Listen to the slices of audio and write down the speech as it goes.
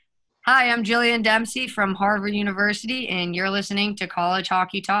Hi, I'm Jillian Dempsey from Harvard University, and you're listening to College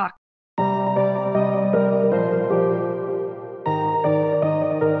Hockey Talk.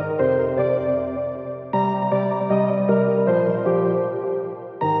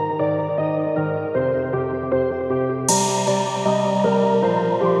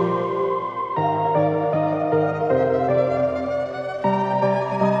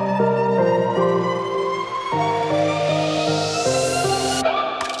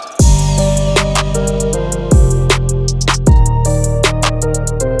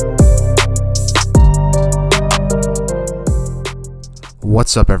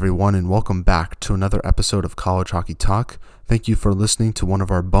 What's up, everyone, and welcome back to another episode of College Hockey Talk. Thank you for listening to one of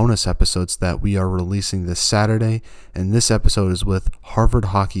our bonus episodes that we are releasing this Saturday, and this episode is with Harvard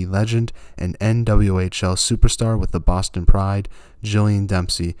hockey legend and NWHL superstar with the Boston Pride, Jillian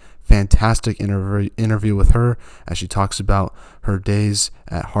Dempsey. Fantastic interview with her as she talks about her days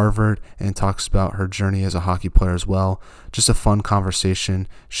at Harvard and talks about her journey as a hockey player as well. Just a fun conversation.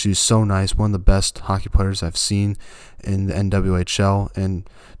 She's so nice, one of the best hockey players I've seen in the NWHL, and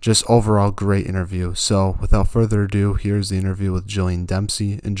just overall great interview. So without further ado, here's the interview with Jillian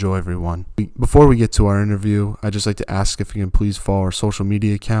Dempsey. Enjoy, everyone. Before we get to our interview, I'd just like to ask if you can please follow our social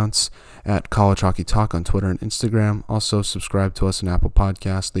media accounts at College Hockey Talk on Twitter and Instagram. Also subscribe to us on Apple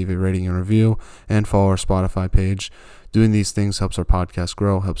Podcasts, leave a rating and review, and follow our Spotify page. Doing these things helps our podcast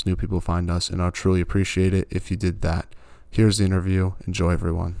grow, helps new people find us, and I'll truly appreciate it if you did that. Here's the interview. Enjoy,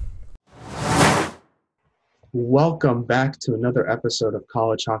 everyone. Welcome back to another episode of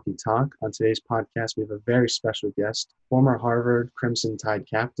College Hockey Talk. On today's podcast, we have a very special guest, former Harvard Crimson Tide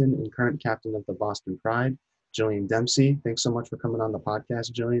captain and current captain of the Boston Pride, Jillian Dempsey. Thanks so much for coming on the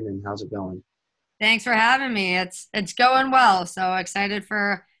podcast, Jillian, and how's it going? Thanks for having me. It's going well, so excited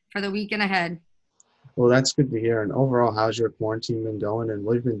for the weekend ahead. Well, that's good to hear. And overall, how's your quarantine been going, and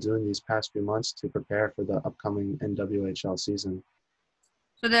what have you been doing these past few months to prepare for the upcoming NWHL season?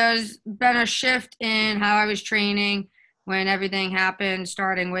 So there's been a shift in how I was training when everything happened,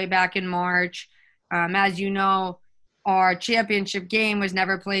 starting way back in March. As you know, our championship game was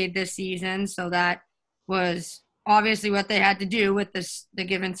never played this season, so that was obviously what they had to do with the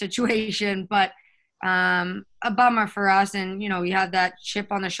given situation, but a bummer for us. And, we had that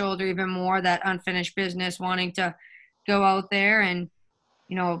chip on the shoulder even more, that unfinished business, wanting to go out there and,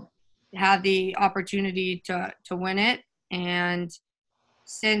 have the opportunity to win it. And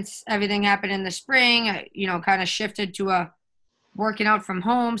since everything happened in the spring, kind of shifted to a working out from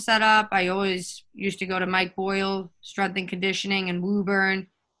home setup. I always used to go to Mike Boyle Strength and Conditioning in Woburn.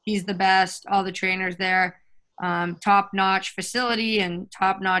 He's the best. All the trainers there, top-notch facility and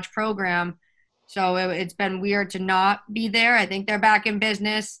top-notch program. So it's been weird to not be there. I think they're back in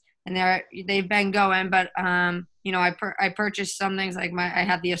business and they've been going. But I purchased some things like I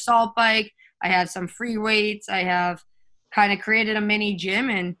have the assault bike. I have some free weights. I have kind of created a mini gym,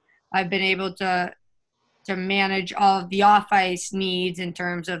 and I've been able to manage all of the off-ice needs in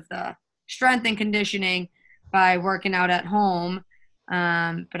terms of the strength and conditioning by working out at home. But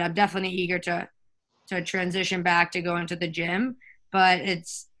I'm definitely eager to transition back to going to the gym. But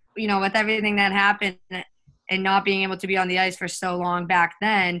it's, with everything that happened and not being able to be on the ice for so long back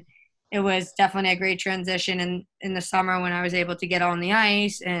then, it was definitely a great transition in the summer when I was able to get on the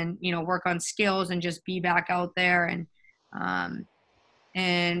ice and, work on skills and just be back out there and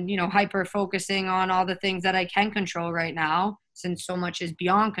hyper focusing on all the things that I can control right now, since so much is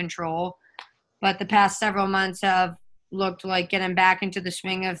beyond control. But the past several months have looked like getting back into the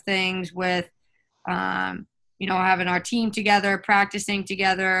swing of things with, having our team together, practicing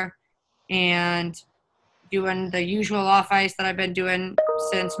together, and doing the usual off ice that I've been doing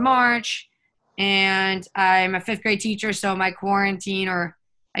since March. And I'm a fifth grade teacher, so my quarantine, or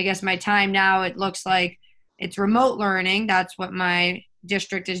I guess my time now, it looks like it's remote learning. That's what my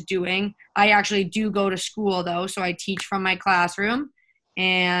district is doing. I actually do go to school, though, so I teach from my classroom.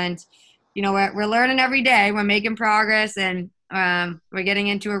 And, we're learning every day. We're making progress, and we're getting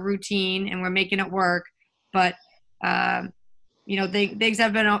into a routine, and we're making it work. But, things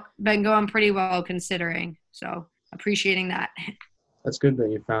have been going pretty well considering. So appreciating that. That's good that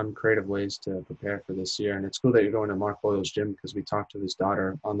you found creative ways to prepare for this year. And it's cool that you're going to Mark Boyle's gym because we talked to his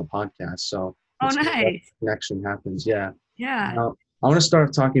daughter on the podcast. So nice. Connection happens. Yeah. Yeah. Now, I want to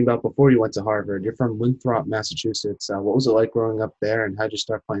start talking about before you went to Harvard. You're from Winthrop, Massachusetts. What was it like growing up there, and how did you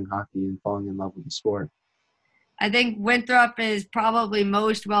start playing hockey and falling in love with the sport? I think Winthrop is probably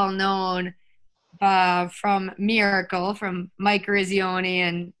most well known from Miracle, from Mike Rizioni,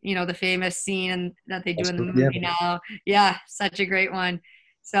 and the famous scene that they do in the movie now. Yeah, such a great one.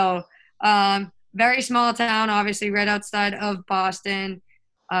 So very small town, obviously right outside of Boston.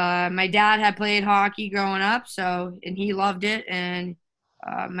 My dad had played hockey growing up, and he loved it. And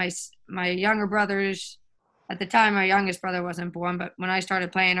my younger brothers, at the time, my youngest brother wasn't born, but when I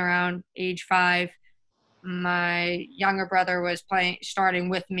started playing around age 5, my younger brother was starting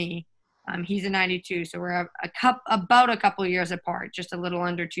with me. He's a 92, so we're about a couple years apart, just a little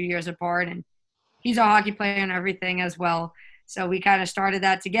under 2 years apart. And he's a hockey player and everything as well. So we kind of started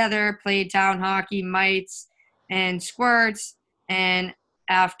that together, played town hockey, mites, and squirts. And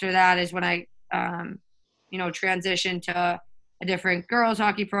after that is when I, transitioned to a different girls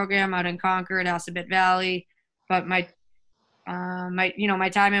hockey program out in Concord, Assabet Valley. But my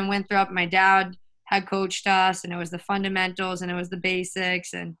time in Winthrop, my dad had coached us, and it was the fundamentals and it was the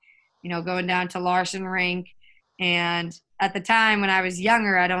basics, and going down to Larson Rink. And at the time when I was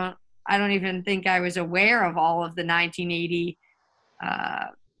younger, I don't even think I was aware of all of the 1980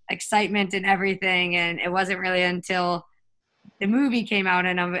 excitement and everything. And it wasn't really until the movie came out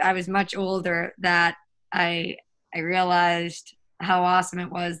and I was much older that I realized how awesome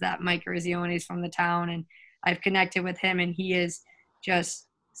it was that Mike Eruzione is from the town, and I've connected with him, and he is just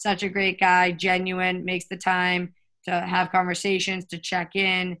such a great guy, genuine, makes the time to have conversations, to check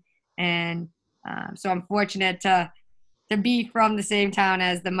in. And so I'm fortunate to be from the same town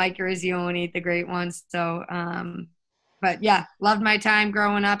as the Mike Eruzione, the great ones. So, but yeah, loved my time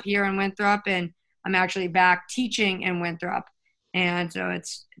growing up here in Winthrop, and I'm actually back teaching in Winthrop. And so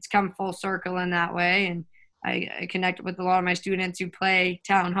it's come full circle in that way. And I connect with a lot of my students who play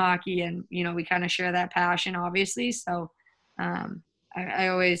town hockey, and, we kind of share that passion, obviously. So I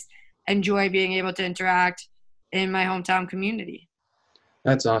always enjoy being able to interact in my hometown community.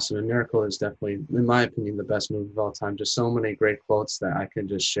 That's awesome. And Miracle is definitely, in my opinion, the best movie of all time. Just so many great quotes that I could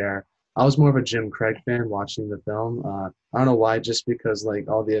just share. I was more of a Jim Craig fan watching the film. I don't know why, just because like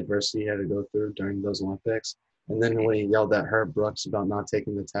all the adversity he had to go through during those Olympics. And then when he yelled at Herb Brooks about not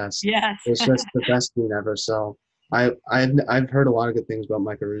taking the test, Yes. it was just the best scene ever. So I've heard a lot of good things about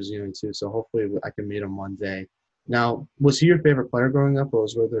Mike Eruzione too. So hopefully I can meet him one day. Now, was he your favorite player growing up, or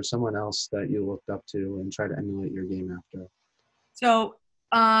was there someone else that you looked up to and tried to emulate your game after? So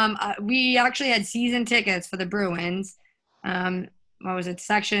we actually had season tickets for the Bruins. What was it?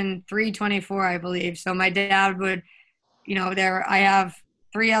 Section 324, I believe. So my dad would, I have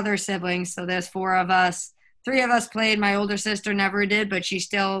 3 other siblings, so there's 4 of us. 3 of us played. My older sister never did, but she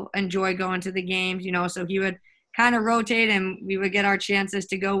still enjoyed going to the games, so he would kind of rotate and we would get our chances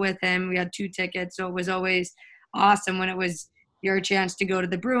to go with him. We had 2 tickets, so it was always awesome when it was your chance to go to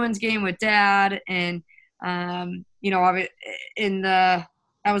the Bruins game with dad. And,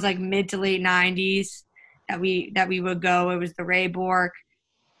 that was like mid to late 90s that we would go. It was the Ray Bork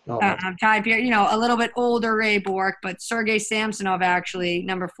time period, a little bit older Ray Bork, but Sergei Samsonov, actually,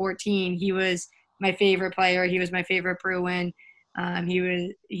 number 14, he was my favorite player. He was my favorite Bruin.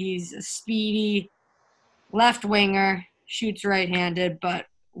 He's a speedy left winger, shoots right-handed, but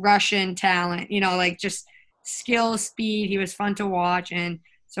Russian talent, like just skill, speed. He was fun to watch. And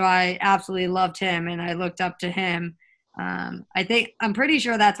so I absolutely loved him and I looked up to him. I'm pretty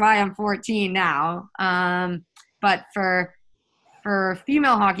sure that's why I'm 14 now. But for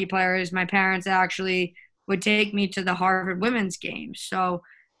female hockey players, my parents actually would take me to the Harvard women's games. So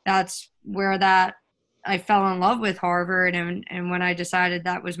that's where I fell in love with Harvard. And when I decided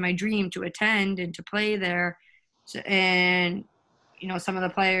that was my dream to attend and to play there, and, some of the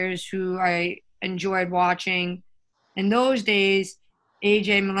players who I enjoyed watching in those days,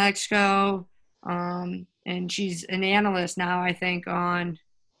 AJ Malexko, and she's an analyst now, I think, I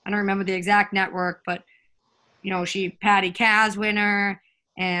don't remember the exact network, but, she Patty Kaz winner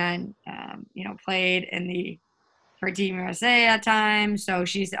and, played in for Team USA at times. So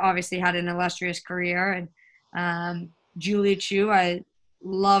she's obviously had an illustrious career. And Julie Chu, I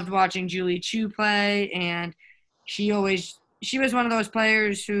loved watching Julie Chu play. And she was one of those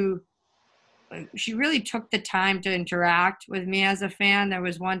players who she really took the time to interact with me as a fan. There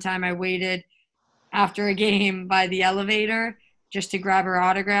was one time I waited after a game by the elevator just to grab her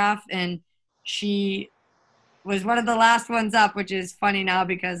autograph, and she was one of the last ones up, which is funny now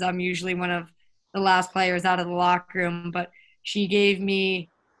because I'm usually one of the last players out of the locker room. But she gave me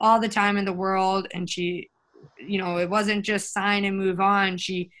all the time in the world, and she, it wasn't just sign and move on.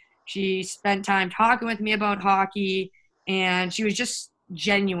 She spent time talking with me about hockey, and she was just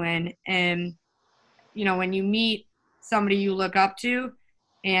genuine. And when you meet somebody you look up to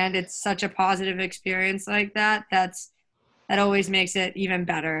and it's such a positive experience like that, that always makes it even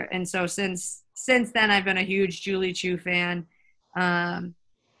better. And so since then, I've been a huge Julie Chu fan.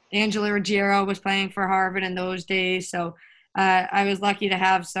 Angela Ruggiero was playing for Harvard in those days. So I was lucky to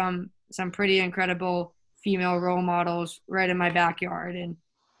have some pretty incredible female role models right in my backyard. And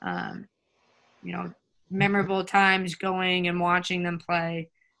um, you know, memorable times going and watching them play.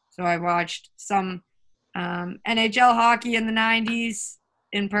 So I watched some NHL hockey in the 90s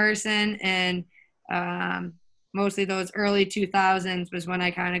in person, and um, mostly those early 2000s was when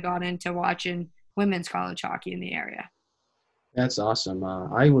I kind of got into watching women's college hockey in the area. That's awesome.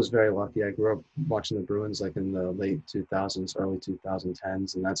 I was very lucky. I grew up watching the Bruins like in the late 2000s, early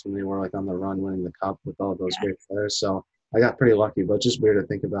 2010s, and that's when they were like on the run winning the cup with all those Yeah. great players. So I got pretty lucky, but just weird to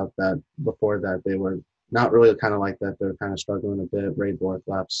think about that before that they were not really kind of like that. They were kind of struggling a bit. Ray Bork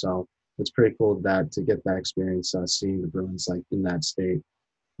left, so it's pretty cool that to get that experience seeing the Bruins like in that state.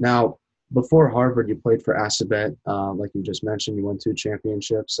 Now, before Harvard, you played for Assabet, like you just mentioned. You won 2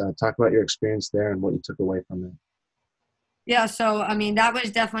 championships. Talk about your experience there and what you took away from it. Yeah, so I mean that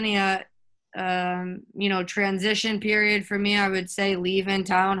was definitely a transition period for me. I would say leaving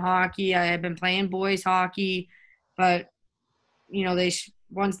town hockey. I had been playing boys hockey, but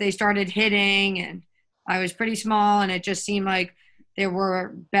once they started hitting, and I was pretty small, and it just seemed like there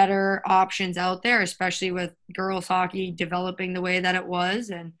were better options out there, especially with girls hockey developing the way that it was.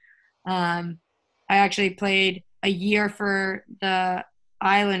 And I actually played a year for the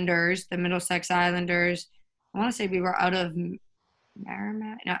Islanders, the Middlesex Islanders. I want to say we were out of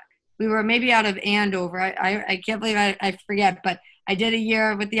Merrimack. No, we were maybe out of Andover. I can't believe I forget, but I did a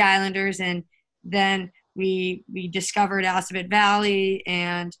year with the Islanders, and then we discovered Assabet Valley,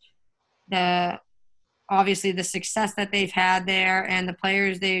 and the obviously the success that they've had there and the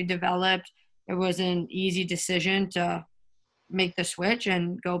players they've developed. It was an easy decision to make the switch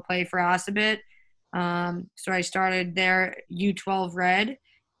and go play for Assabet. So I started there U12 Red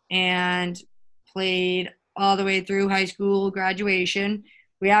and played all the way through high school graduation.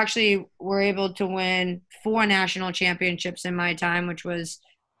 We actually were able to win 4 national championships in my time, which was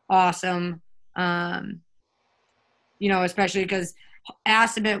awesome. Um, Especially because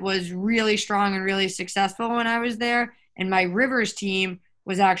Assabet was really strong and really successful when I was there, and my Rivers team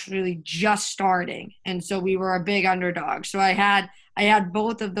was actually just starting, and so we were a big underdog. So I had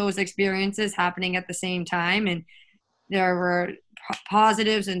both of those experiences happening at the same time, and there were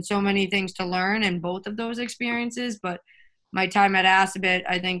positives and so many things to learn in both of those experiences. But my time at Assabet,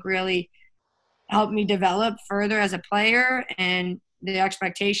 I think, really helped me develop further as a player, and the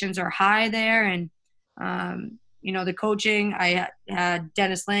expectations are high there. And the coaching, I had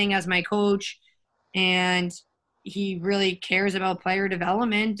Dennis Lang as my coach, and he really cares about player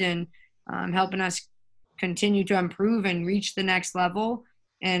development and helping us continue to improve and reach the next level.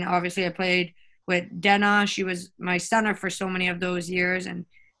 And obviously I played with Dena. She was my center for so many of those years, and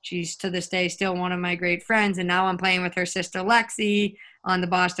she's to this day still one of my great friends. And now I'm playing with her sister Lexi on the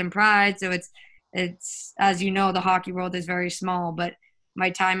Boston Pride. So it's as you know, the hockey world is very small, but my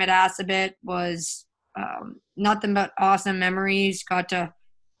time at Assabet was nothing but awesome memories.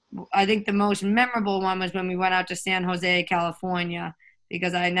 I think the most memorable one was when we went out to San Jose, California,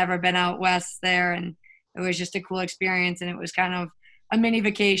 because I had never been out west there, and it was just a cool experience. And it was kind of a mini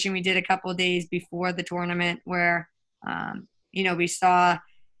vacation we did a couple of days before the tournament where, we saw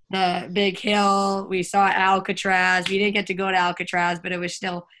the big hill, we saw Alcatraz. We didn't get to go to Alcatraz, but it was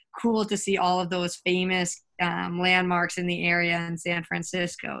still cool to see all of those famous landmarks in the area in San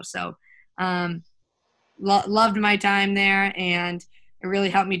Francisco. So loved my time there, and it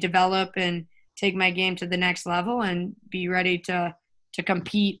really helped me develop and take my game to the next level and be ready to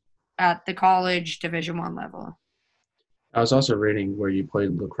compete at the college Division I level. I was also reading where you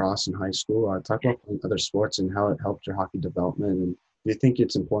played lacrosse in high school. Talk about playing other sports and how it helped your hockey development. And do you think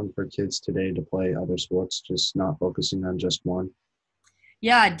it's important for kids today to play other sports, just not focusing on just one?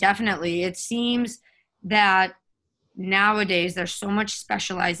 Yeah, definitely. It seems that nowadays there's so much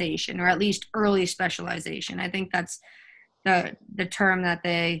specialization, or at least early specialization. I think that's the term that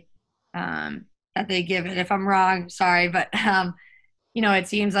they give it. If I'm wrong, sorry, but it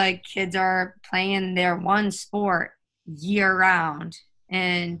seems like kids are playing their one sport year round.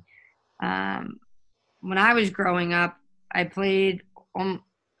 And when I was growing up, I played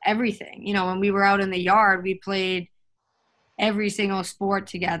everything. When we were out in the yard, we played every single sport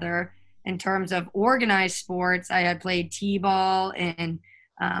together. In terms of organized sports, I had played t-ball and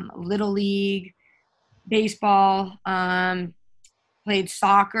little league, baseball, played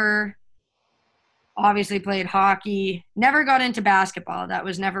soccer, obviously played hockey. Never got into basketball. That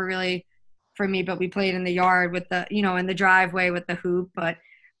was never really for me, but we played in the yard with in the driveway with the hoop. But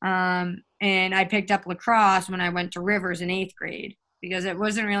and I picked up lacrosse when I went to Rivers in 8th grade because it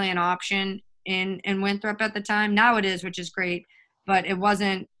wasn't really an option in Winthrop at the time. Now it is, which is great, but it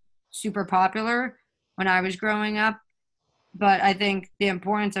wasn't super popular when I was growing up. But I think the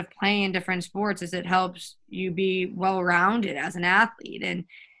importance of playing different sports is it helps you be well-rounded as an athlete. And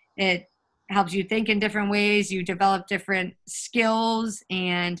It helps you think in different ways. You develop different skills,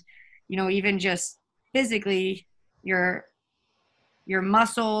 and even just physically, your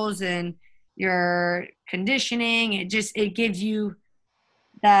muscles and your conditioning. It gives you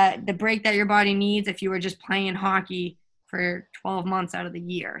the break that your body needs if you were just playing hockey for 12 months out of the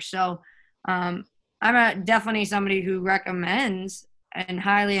year. So I'm definitely somebody who recommends and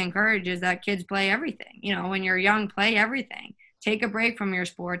highly encourages that kids play everything. When you're young, play everything. Take a break from your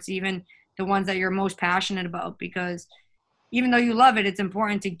sports, even the ones that you're most passionate about, because even though you love it, it's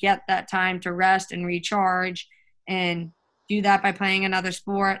important to get that time to rest and recharge, and do that by playing another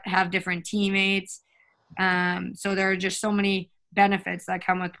sport, have different teammates. So there are just so many benefits that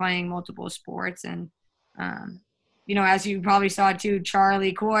come with playing multiple sports. And, as you probably saw too,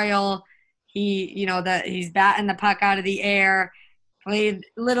 Charlie Coyle, he's batting the puck out of the air, played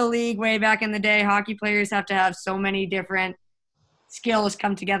Little League way back in the day. Hockey players have to have so many different skills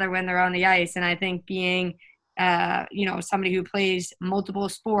come together when they're on the ice. And I think being, somebody who plays multiple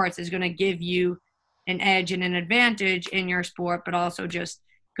sports is going to give you an edge and an advantage in your sport, but also just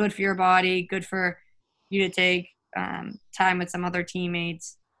good for your body, good for you to take time with some other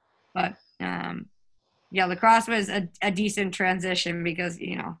teammates. But lacrosse was a decent transition because,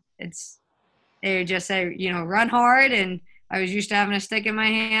 they just say, run hard, and I was used to having a stick in my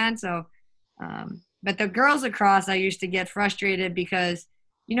hand. So, but the girls lacrosse, I used to get frustrated because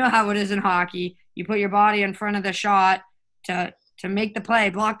you know how it is in hockey. You put your body in front of the shot to make the play,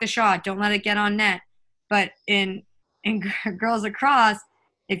 block the shot, don't let it get on net. But in girls lacrosse,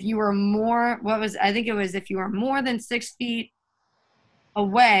 if you were if you were more than 6 feet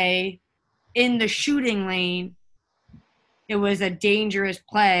away in the shooting lane, it was a dangerous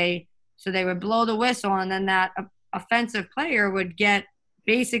play. So they would blow the whistle, and then that offensive player would get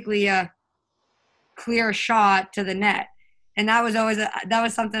basically a clear shot to the net. And that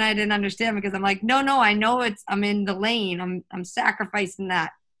was something I didn't understand, because I'm like, no, I know I'm in the lane. I'm sacrificing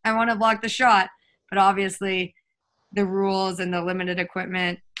that. I want to block the shot. But obviously the rules and the limited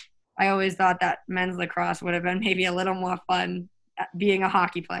equipment, I always thought that men's lacrosse would have been maybe a little more fun being a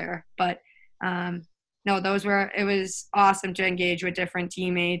hockey player. But no, it was awesome to engage with different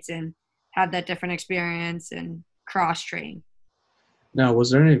teammates and have that different experience and cross train. Now,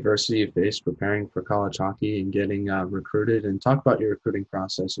 was there any adversity you faced preparing for college hockey and getting recruited? And talk about your recruiting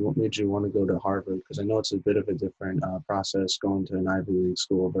process and what made you want to go to Harvard, because I know it's a bit of a different process going to an Ivy League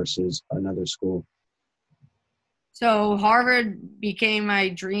school versus another school. So Harvard became my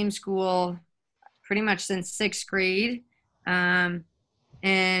dream school pretty much since 6th grade. And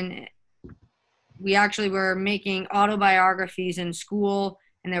we actually were making autobiographies in school,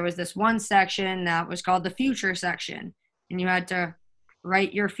 and there was this one section that was called the future section, and you had to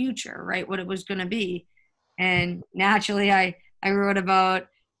write your future, write what it was going to be. And naturally I wrote about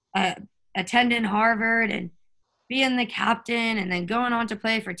attending Harvard and being the captain, and then going on to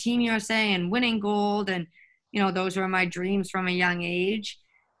play for Team USA and winning gold. And those were my dreams from a young age,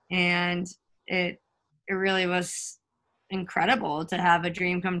 and it really was incredible to have a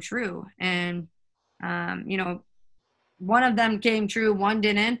dream come true. And one of them came true, one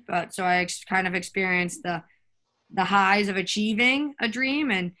didn't, but so I kind of experienced the highs of achieving a dream,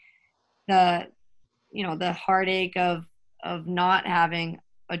 and the heartache of not having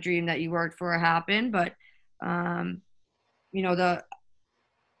a dream that you worked for happen. But the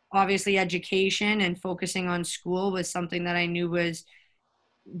obviously education and focusing on school was something that I knew was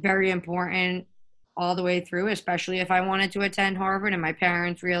very important all the way through, especially if I wanted to attend Harvard. And my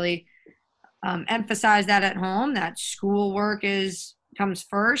parents really emphasized that at home, that schoolwork comes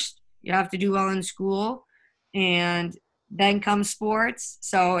first. You have to do well in school, and then comes sports.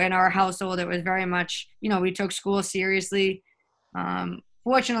 So in our household, it was very much, we took school seriously.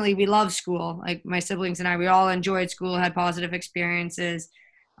 Fortunately, we loved school. Like my siblings and I, we all enjoyed school, had positive experiences.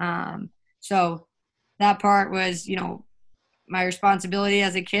 So that part was, my responsibility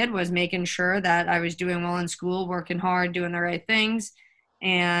as a kid was making sure that I was doing well in school, working hard, doing the right things.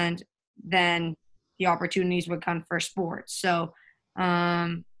 And then the opportunities would come for sports. So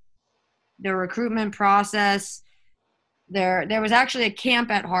the recruitment process, there was actually a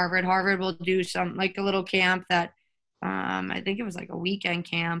camp at Harvard. Harvard will do some, like a little camp that I think it was like a weekend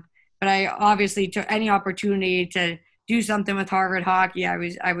camp. But I obviously took any opportunity to do something with Harvard hockey, I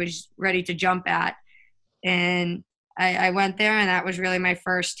was ready to jump at. And I went there, and that was really my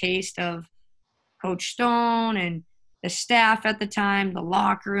first taste of Coach Stone and the staff at the time, the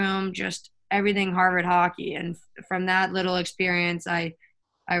locker room, just everything Harvard hockey. And from that little experience, I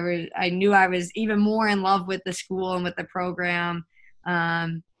knew I was even more in love with the school and with the program.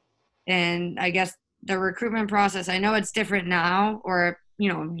 And I guess the recruitment process, I know it's different now, or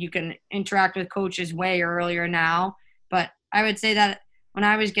you can interact with coaches way earlier now. But I would say that when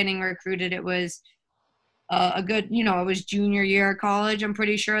I was getting recruited, it was a good, it was junior year of college. I'm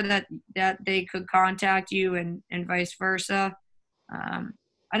pretty sure that they could contact you and vice versa.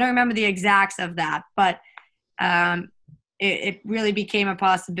 I don't remember the exacts of that, but it really became a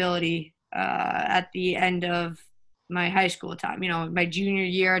possibility at the end of my high school time. My junior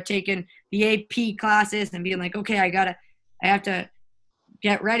year, taking the AP classes and being like, okay, I have to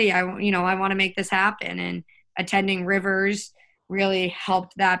get ready. I want to make this happen. And attending Rivers really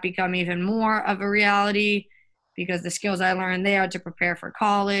helped that become even more of a reality, because the skills I learned there to prepare for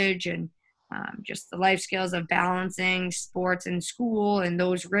college, and just the life skills of balancing sports and school and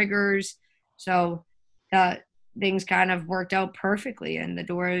those rigors. So things kind of worked out perfectly, and the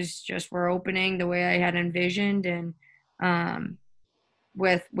doors just were opening the way I had envisioned. And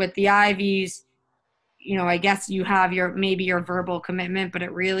with the Ivies, I guess you have maybe your verbal commitment, but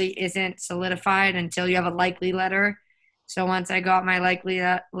it really isn't solidified until you have a likely letter. So once I got my likely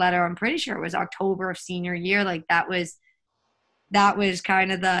letter, I'm pretty sure it was October of senior year. Like that was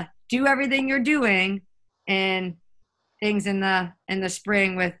kind of the do everything you're doing, and things in the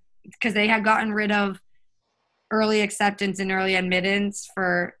spring, because they had gotten rid of early acceptance and early admittance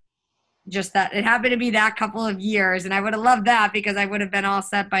for just that. It happened to be that couple of years, and I would have loved that, because I would have been all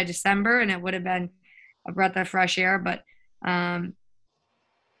set by December and it would have been a breath of fresh air. But I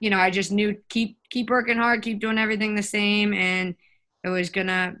just knew keep working hard, keep doing everything the same, and it was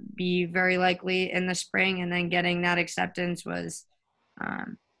gonna be very likely in the spring. And then getting that acceptance was,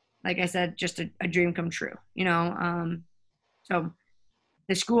 like I said, just a dream come true. So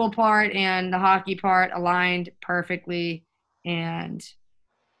the school part and the hockey part aligned perfectly, and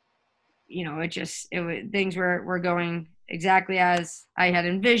things were going exactly as I had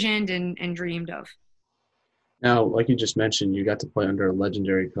envisioned and dreamed of. Now, like you just mentioned, you got to play under a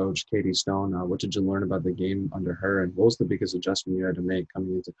legendary coach, Katie Stone. What did you learn about the game under her, and what was the biggest adjustment you had to make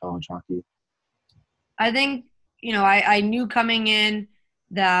coming into college hockey? I think, I knew coming in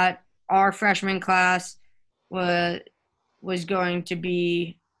that our freshman class was going to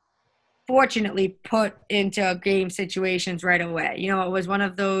be fortunately put into game situations right away. It was one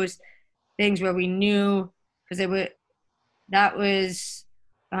of those things where we knew, because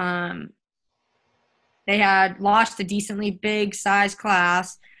they had lost a decently big size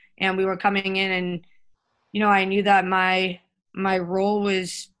class, and we were coming in, and I knew that my role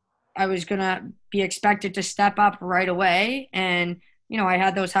was, I was going to be expected to step up right away. And I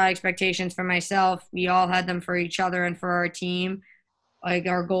had those high expectations for myself. We all had them for each other and for our team. Like,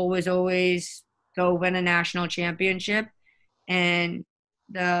 our goal was always go win a national championship. And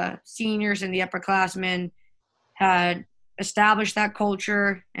the seniors and the upperclassmen had established that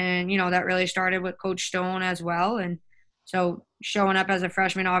culture, and that really started with Coach Stone as well. And so showing up as a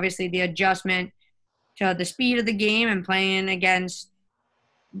freshman, obviously the adjustment to the speed of the game and playing against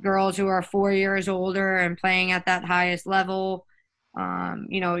girls who are 4 years older and playing at that highest level,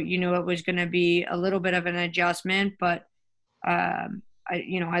 you knew it was going to be a little bit of an adjustment. But I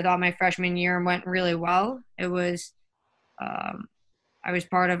thought my freshman year went really well. It was I was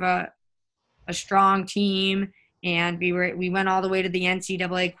part of a strong team, and we went all the way to the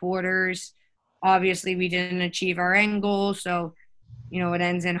NCAA quarters. Obviously, we didn't achieve our end goal, so it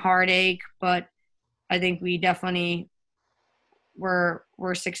ends in heartache. But I think we definitely were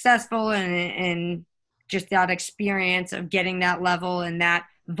successful, and just that experience of getting that level and that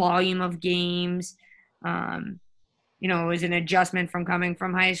volume of games. It was an adjustment from coming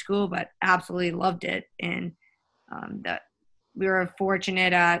from high school, but absolutely loved it. And that we were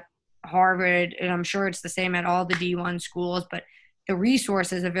fortunate at Harvard, and I'm sure it's the same at all the D1 schools, but the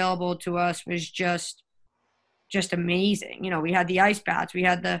resources available to us was just amazing. We had the ice baths, we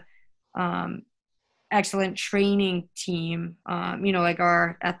had the excellent training team, like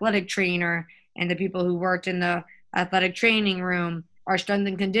our athletic trainer and the people who worked in the athletic training room, our strength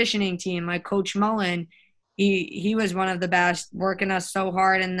and conditioning team, like Coach Mullen. He was one of the best, working us so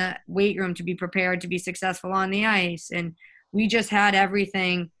hard in the weight room to be prepared to be successful on the ice. And we just had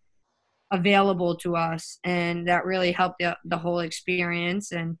everything available to us, and that really helped the whole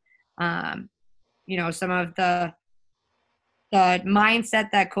experience. And some of the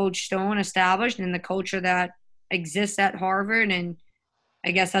mindset that Coach Stone established and the culture that exists at Harvard, and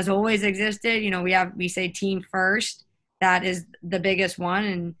I guess has always existed. We say team first. That is the biggest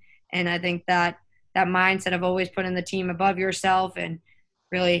one, and I think that mindset of always putting the team above yourself and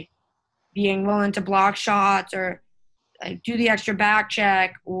really being willing to block shots or do the extra back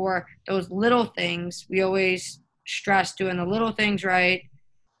check, or those little things. We always stress doing the little things right,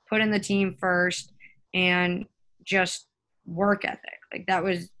 putting the team first, and just work ethic. Like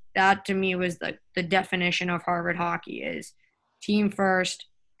that to me was the definition of Harvard hockey is team first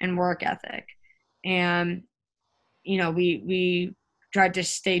and work ethic. And, we tried to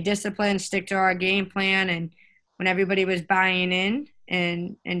stay disciplined, stick to our game plan. And when everybody was buying in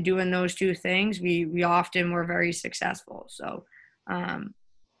and doing those two things, we often were very successful. So,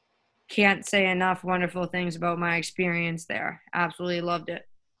 can't say enough wonderful things about my experience there. Absolutely loved it.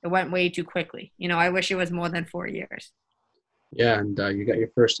 It went way too quickly. I wish it was more than 4 years. Yeah, and you got your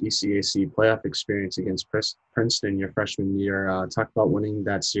first ECAC playoff experience against Princeton your freshman year. Talk about winning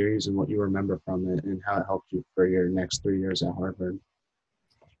that series and what you remember from it and how it helped you for your next 3 years at Harvard.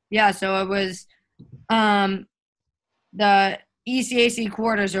 Yeah, so it was the ECAC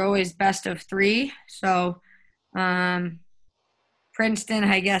quarters are always best of 3. So Princeton,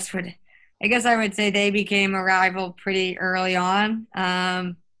 I guess I would say they became a rival pretty early on.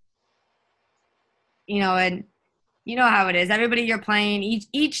 And you know how it is. Everybody you're playing,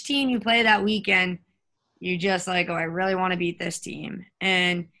 each team you play that weekend, you just like, oh, I really want to beat this team.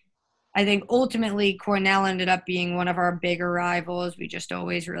 And I think ultimately Cornell ended up being one of our bigger rivals. We just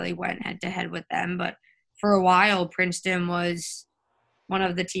always really went head to head with them. But for a while, Princeton was one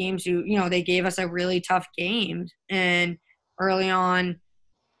of the teams who, they gave us a really tough game. And early on,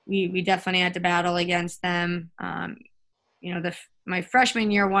 we definitely had to battle against them. My freshman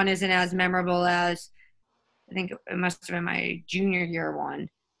year one isn't as memorable as I think it must have been my junior year one,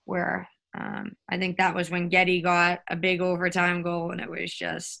 where I think that was when Getty got a big overtime goal, and it was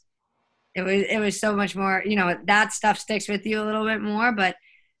so much more. That stuff sticks with you a little bit more, but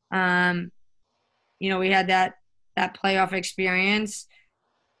we had that playoff experience.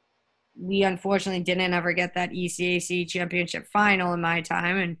 We unfortunately didn't ever get that ECAC championship final in my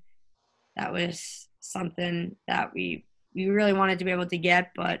time, and that was something that we really wanted to be able to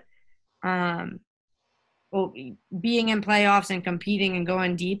get, but being in playoffs and competing and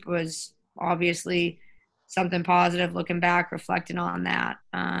going deep was obviously something positive looking back, reflecting on that.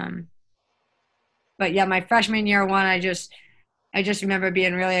 But yeah, my freshman year one, I just remember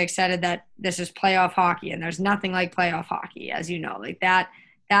being really excited that this is playoff hockey, and there's nothing like playoff hockey, as you know. Like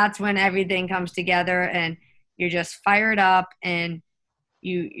that's when everything comes together and you're just fired up and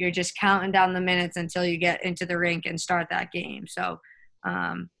you're just counting down the minutes until you get into the rink and start that game. So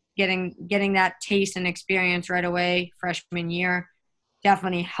getting that taste and experience right away freshman year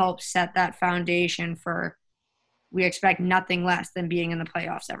definitely helps set that foundation for we expect nothing less than being in the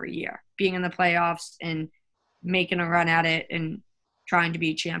playoffs every year, being in the playoffs and making a run at it and trying to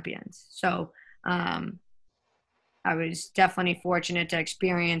be champions. So I was definitely fortunate to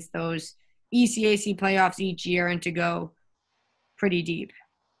experience those ECAC playoffs each year and to go pretty deep.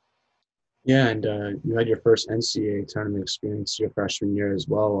 Yeah, and you had your first NCAA tournament experience your freshman year as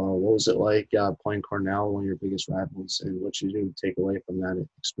well. What was it like playing Cornell, one of your biggest rivals, and what you do take away from that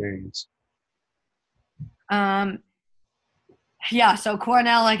experience? Yeah, so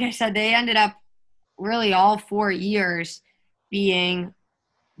Cornell, like I said, they ended up really all 4 years being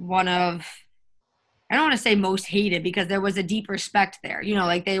one of, I don't want to say most hated because there was a deep respect there.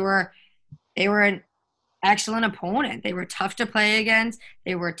 Like they were an excellent opponent. They were tough to play against.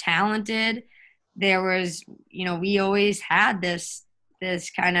 They were talented. There was, we always had this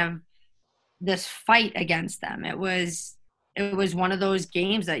kind of this fight against them. It was one of those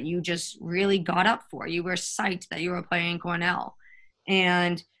games that you just really got up for. You were psyched that you were playing Cornell.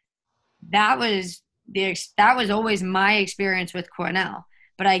 And that was always my experience with Cornell.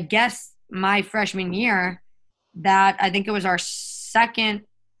 But I guess my freshman year, that I think it was our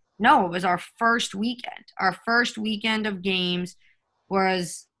first weekend. Our first weekend of games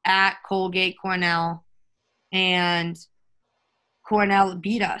was at Colgate Cornell, and Cornell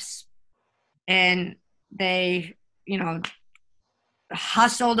beat us. And they,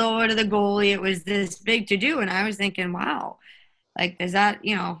 hustled over to the goalie. It was this big to do. And I was thinking, wow, like, is that,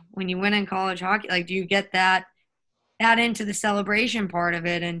 when you win in college hockey, like, do you get that into the celebration part of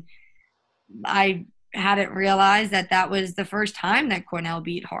it? And I hadn't realized that was the first time that Cornell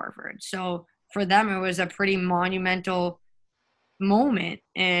beat Harvard. So for them, it was a pretty monumental moment.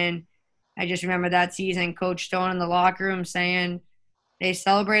 And I just remember that season, Coach Stone in the locker room saying they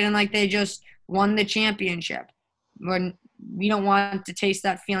celebrated like they just won the championship. When we don't want to taste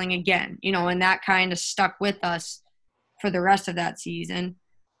that feeling again, and that kind of stuck with us for the rest of that season.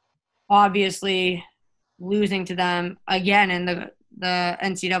 Obviously, losing to them again in the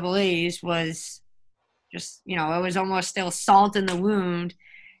NCAAs was just, it was almost still salt in the wound,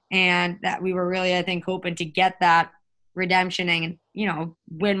 and that we were really, I think, hoping to get that redemption and,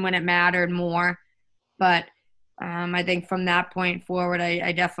 win when it mattered more. But I think from that point forward,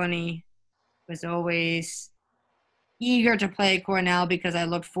 I definitely was always eager to play Cornell because I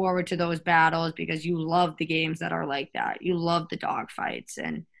look forward to those battles, because you love the games that are like that. You love the dogfights,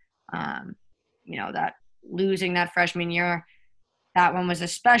 and that losing that freshman year, that one was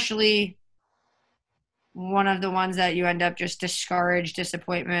especially one of the ones that you end up just discouraged,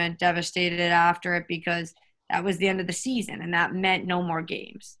 disappointment, devastated after it, because that was the end of the season and that meant no more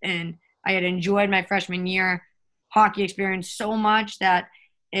games. And I had enjoyed my freshman year hockey experience so much that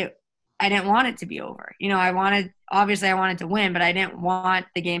I didn't want it to be over. I wanted to win, but I didn't want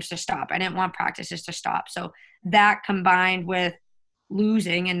the games to stop. I didn't want practices to stop. So that, combined with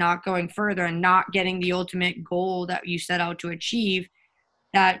losing and not going further and not getting the ultimate goal that you set out to achieve,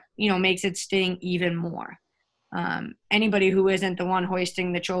 that, makes it sting even more. Anybody who isn't the one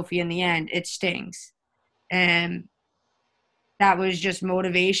hoisting the trophy in the end, it stings. And that was just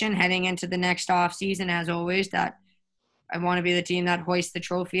motivation heading into the next off season, as always, that I want to be the team that hoists the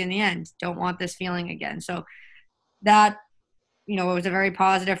trophy in the end. Don't want this feeling again. So that, it was a very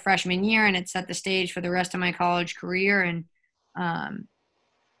positive freshman year, and it set the stage for the rest of my college career. And,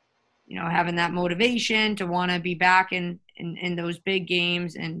 having that motivation to want to be back in those big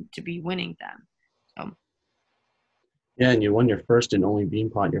games and to be winning them. So. Yeah, and you won your first and only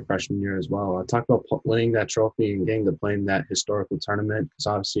Beanpot your freshman year as well. Talk about winning that trophy and getting to play in that historical tournament, because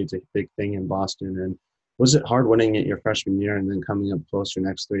obviously it's a big thing in Boston. And was it hard winning it your freshman year and then coming up close your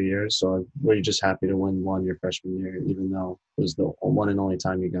next 3 years? Or were you just happy to win one your freshman year, even though it was the one and only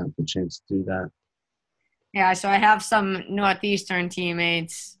time you got the chance to do that? Yeah, so I have some Northeastern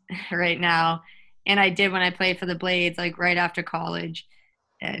teammates right now, and I did when I played for the Blades, like right after college.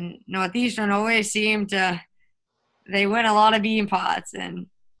 And Northeastern always seemed to – they win a lot of Beanpots, and,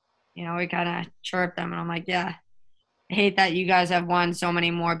 we kind of chirp them, and I'm like, yeah, I hate that you guys have won so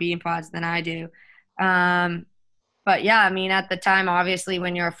many more Beanpots than I do. But, yeah, I mean, at the time, obviously,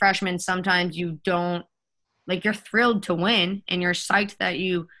 when you're a freshman, sometimes you don't – like, you're thrilled to win, and you're psyched that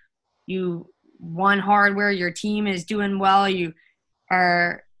you won hardware, your team is doing well, you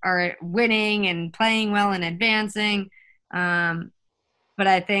are winning and playing well and advancing. But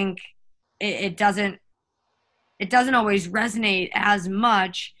I think it doesn't always resonate as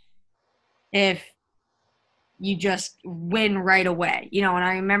much if you just win right away. And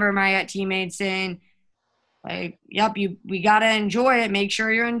I remember my teammates saying, like, yep, we got to enjoy it. Make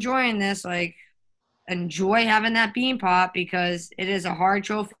sure you're enjoying this. Like, enjoy having that Beanpot, because it is a hard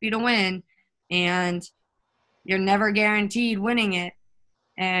trophy to win, and you're never guaranteed winning it.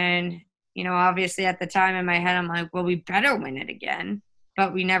 And, obviously at the time in my head, I'm like, well, we better win it again,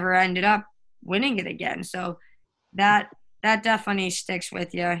 but we never ended up winning it again. So that definitely sticks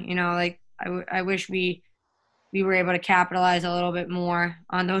with you. Like I wish we were able to capitalize a little bit more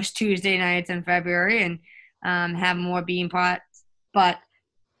on those Tuesday nights in February and have more Beanpots. But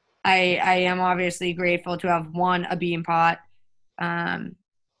I am obviously grateful to have won a Beanpot.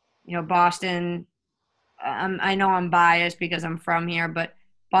 Boston, I know I'm biased because I'm from here, but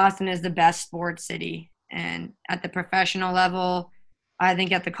Boston is the best sports city. And at the professional level, I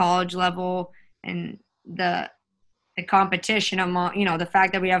think at the college level, and the competition among, the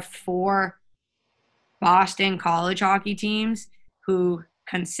fact that we have 4 Boston college hockey teams who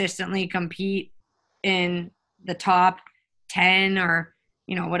consistently compete in the top 10 or,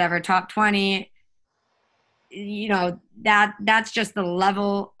 whatever, top 20, that's just the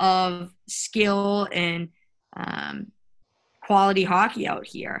level of skill and quality hockey out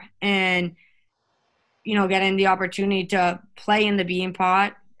here. And, getting the opportunity to play in the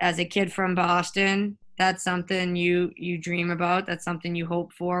Beanpot as a kid from Boston, that's something you dream about. That's something you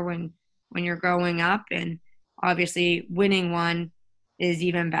hope for when you're growing up. And obviously winning one is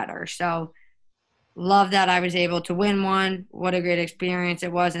even better. So love that I was able to win one. What a great experience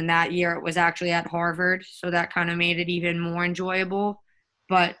it was. And that year it was actually at Harvard, so that kind of made it even more enjoyable.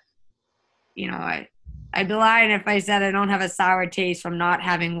 But, I'd be lying if I said I don't have a sour taste from not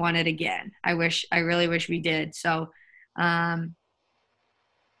having won it again. I really wish we did. So, yeah.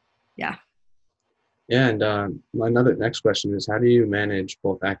 Yeah, and my next question is, how do you manage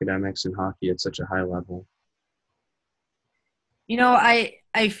both academics and hockey at such a high level?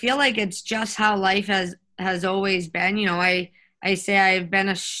 I feel like it's just how life has always been. I say I've been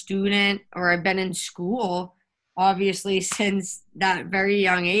a student, or I've been in school, obviously, since that very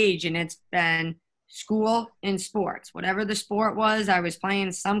young age, and it's been school and sports. Whatever the sport was, I was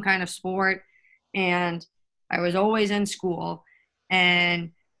playing some kind of sport, and I was always in school.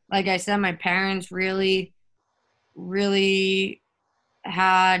 And like I said, my parents really, really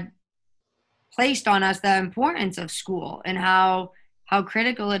had placed on us the importance of school and how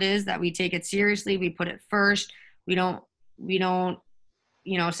critical it is that we take it seriously. We put it first. We don't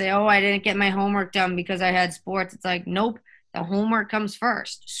say, oh, I didn't get my homework done because I had sports. It's like, nope, the homework comes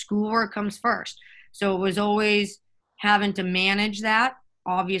first, schoolwork comes first. So it was always having to manage that.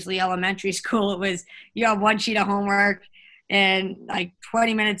 Obviously, elementary school, it was you have one sheet of homework and like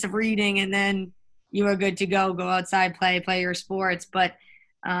 20 minutes of reading, and then you were good to go outside, play your sports. But,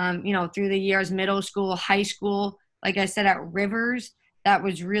 through the years, middle school, high school, like I said, at Rivers, that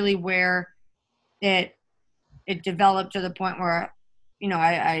was really where it it developed to the point where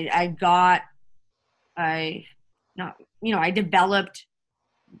I got I not I developed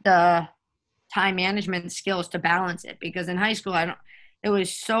the time management skills to balance it, because in high school it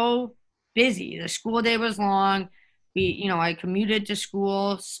was so busy. The school day was long. I commuted to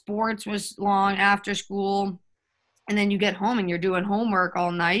school. Sports was long after school, and then you get home and you're doing homework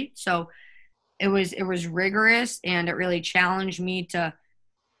all night. So it was rigorous, and it really challenged me to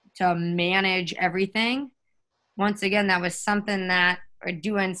manage everything. Once again, that was something that we're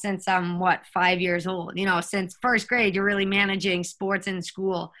doing since I'm 5 years old. Since first grade, you're really managing sports in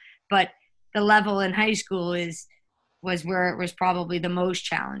school, but the level in high school was where it was probably the most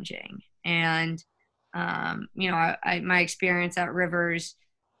challenging. And my experience at Rivers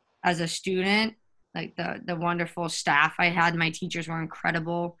as a student, like the wonderful staff I had, my teachers were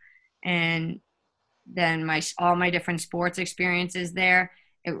incredible, and then all my different sports experiences there.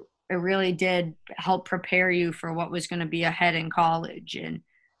 It really did help prepare you for what was going to be ahead in college. And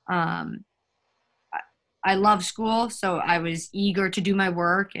um, I love school, so I was eager to do my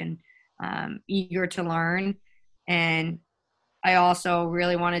work and eager to learn. And I also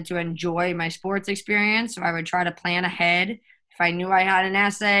really wanted to enjoy my sports experience, so I would try to plan ahead. If I knew I had an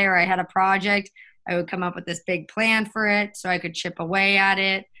essay or I had a project, I would come up with this big plan for it so I could chip away at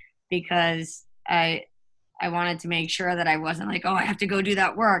it, because I wanted to make sure that I wasn't like, oh, I have to go do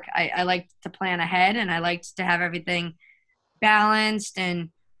that work. I liked to plan ahead, and I liked to have everything balanced and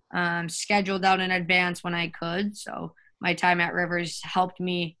scheduled out in advance when I could. So my time at Rivers helped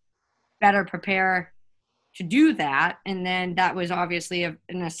me better prepare to do that. And then that was obviously an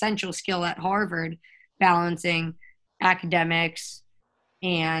essential skill at Harvard, balancing academics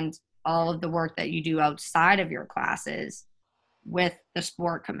and all of the work that you do outside of your classes with the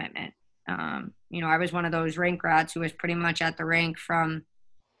sport commitment. I was one of those rink rats who was pretty much at the rink from,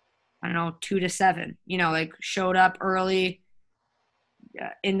 I don't know, 2 to 7, like showed up early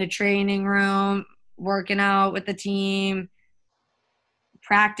in the training room, working out with the team,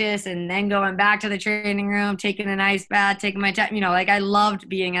 practice, and then going back to the training room, taking an ice bath, taking my time, like I loved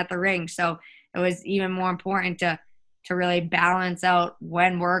being at the rink. So it was even more important to really balance out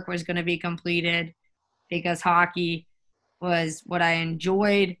when work was going to be completed, because hockey was what I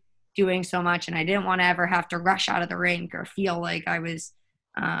enjoyed doing so much, and I didn't want to ever have to rush out of the rink or feel like I was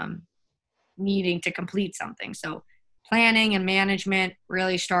needing to complete something. So planning and management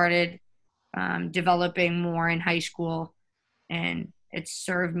really started developing more in high school, and it's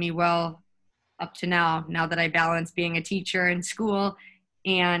served me well up to now that I balance being a teacher in school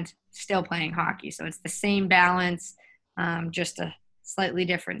and still playing hockey. So it's the same balance, just a slightly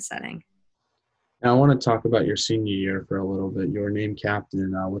different setting. Now, I want to talk about your senior year for a little bit. You were named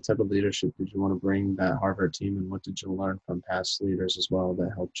captain. What type of leadership did you want to bring that Harvard team, and what did you learn from past leaders as well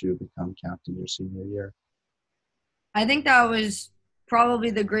that helped you become captain your senior year? I think that was probably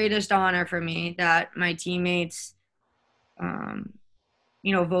the greatest honor for me, that my teammates, um,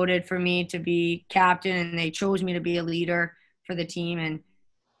 voted for me to be captain, and they chose me to be a leader for the team. And,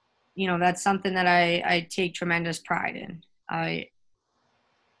 that's something that I take tremendous pride in. I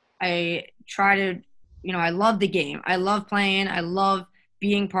try to, I love the game. I love playing. I love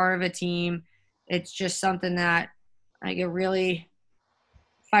being part of a team. It's just something that like it really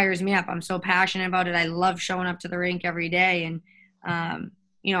fires me up. I'm so passionate about it. I love showing up to the rink every day, and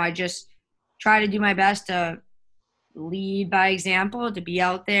I just try to do my best to lead by example, to be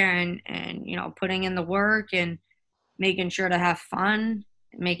out there and putting in the work and making sure to have fun,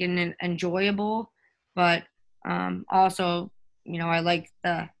 making it enjoyable, but also I like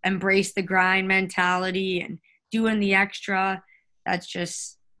the embrace the grind mentality and doing the extra. That's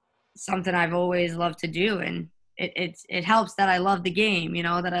just something I've always loved to do, and it helps that I love the game,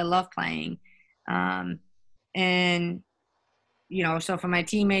 that I love playing, and so for my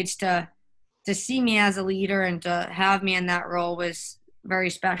teammates to see me as a leader and to have me in that role was very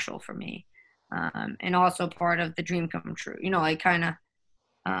special for me, and also part of the dream come true. Like kind of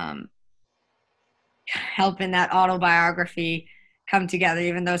helping that autobiography come together,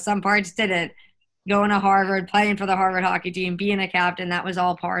 even though some parts didn't. Going to Harvard, playing for the Harvard hockey team, being a captain, that was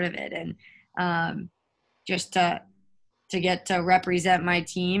all part of it. And just to get to represent my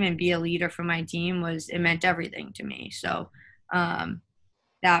team and be a leader for my team it meant everything to me. So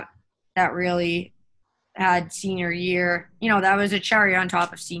that that really had senior year. That was a cherry on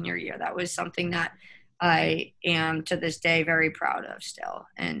top of senior year. That was something that I am to this day very proud of still.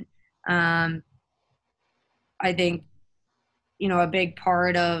 And I think, a big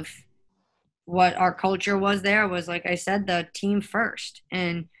part of what our culture was there was, like I said, the team first,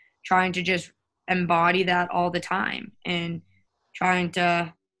 and trying to just embody that all the time, and trying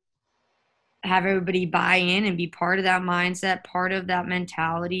to have everybody buy in and be part of that mindset, part of that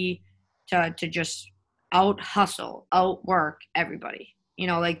mentality, to just out hustle, outwork everybody.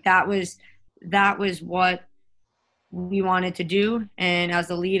 Like that was what we wanted to do. And as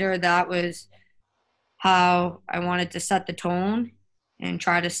a leader, that was how I wanted to set the tone and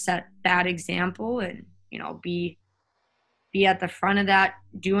try to set that example, and be at the front of that,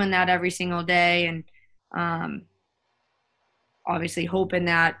 doing that every single day. And obviously hoping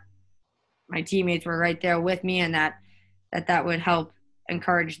that my teammates were right there with me, and that would help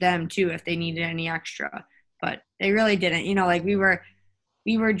encourage them too if they needed any extra. But they really didn't. Like we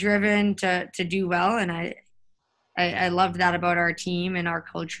were driven to do well, and I loved that about our team and our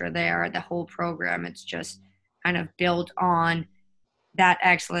culture there, the whole program. It's just kind of built on that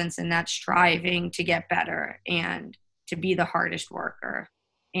excellence and that striving to get better and to be the hardest worker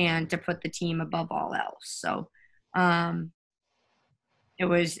and to put the team above all else. So it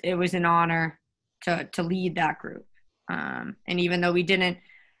was an honor to lead that group. And even though we didn't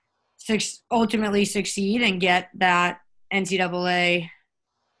ultimately succeed and get that NCAA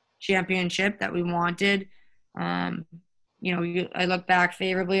championship that we wanted, I look back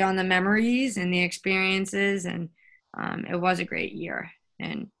favorably on the memories and the experiences, and it was a great year.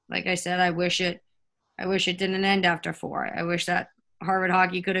 And like I said, I wish it didn't end after 4. I wish that Harvard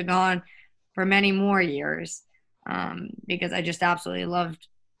hockey could have gone for many more years, because I just absolutely loved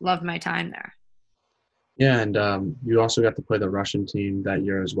my time there. Yeah, and you also got to play the Russian team that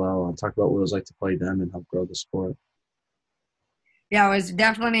year as well. I'll talk about what it was like to play them and help grow the sport. Yeah, it was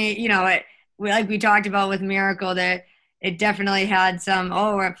definitely, like we talked about with Miracle, that it definitely had some,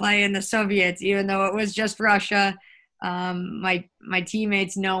 we're playing the Soviets, even though it was just Russia. My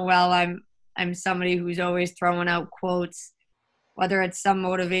teammates know well I'm somebody who's always throwing out quotes, whether it's some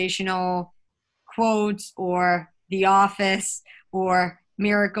motivational quotes or The Office or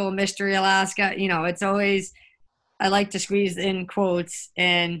Miracle, Mystery Alaska. It's always, I like to squeeze in quotes.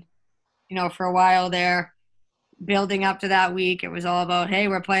 And, for a while there, building up to that week, it was all about, hey,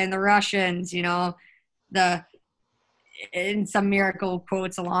 we're playing the Russians, and some Miracle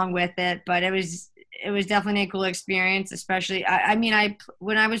quotes along with it. But it was definitely a cool experience, especially,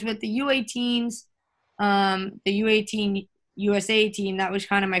 when I was with the U18s, the U18 USA team, that was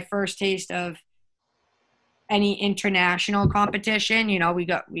kind of my first taste of any international competition.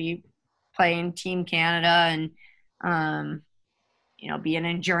 We play in Team Canada, and, being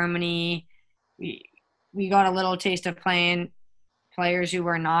in Germany, we got a little taste of playing players who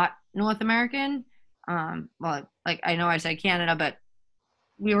were not North American. Well, like I know I said Canada, but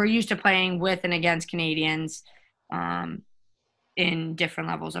we were used to playing with and against Canadians in different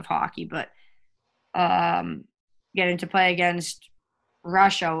levels of hockey. But getting to play against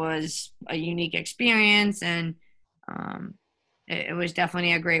Russia was a unique experience, and it was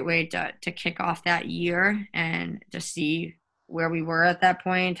definitely a great way to kick off that year and to see where we were at that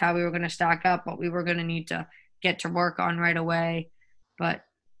point, how we were going to stack up, what we were going to need to get to work on right away. But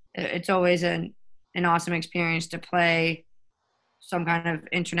it's always an awesome experience to play some kind of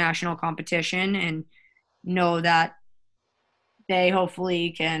international competition and know that they hopefully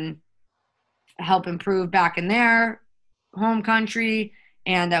can help improve back in their home country,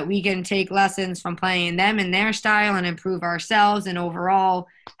 and that we can take lessons from playing them in their style and improve ourselves, and overall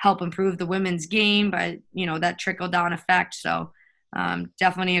help improve the women's game by, that trickle down effect. So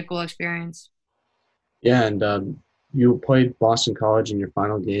definitely a cool experience. Yeah, and you played Boston College in your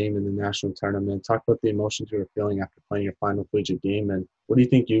final game in the national tournament. Talk about the emotions you were feeling after playing your final collegiate game, and what do you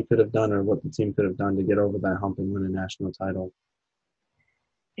think you could have done or what the team could have done to get over that hump and win a national title?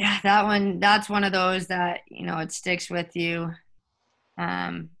 Yeah, that's one of those that, it sticks with you.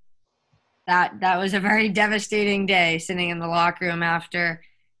 That was a very devastating day, sitting in the locker room after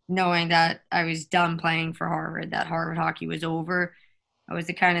knowing that I was done playing for Harvard, that Harvard hockey was over. It was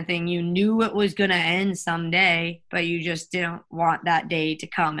the kind of thing you knew it was going to end someday, but you just didn't want that day to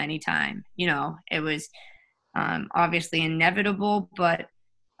come anytime. It was obviously inevitable, but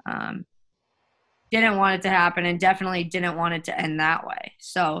didn't want it to happen, and definitely didn't want it to end that way.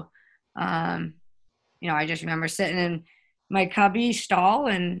 So, I just remember sitting in my cubby stall,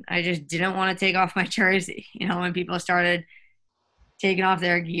 and I just didn't want to take off my jersey. When people started taking off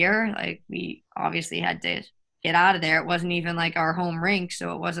their gear, like, we obviously had to get out of there. It wasn't even like our home rink,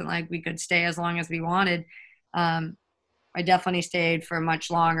 so it wasn't like we could stay as long as we wanted. I definitely stayed for much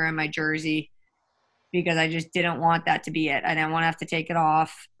longer in my jersey because I just didn't want that to be it. I didn't want to have to take it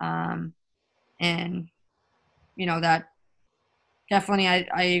off. And, that definitely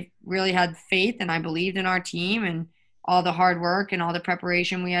I really had faith and I believed in our team and all the hard work and all the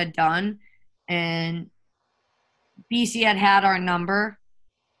preparation we had done. And BC had our number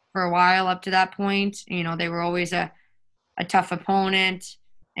for a while up to that point. They were always a tough opponent,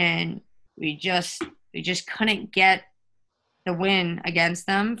 and we just couldn't get the win against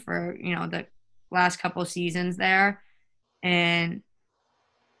them for the last couple of seasons there. And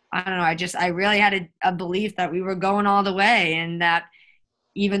I don't know, I really had a belief that we were going all the way, and that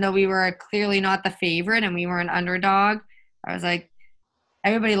even though we were clearly not the favorite and we were an underdog, I was like,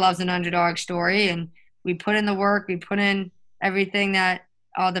 everybody loves an underdog story, and we put in the work, we put in everything, that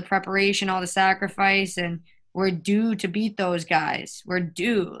all the preparation, all the sacrifice, and we're due to beat those guys. We're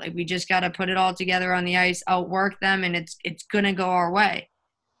due. Like, we just got to put it all together on the ice, outwork them, and it's going to go our way.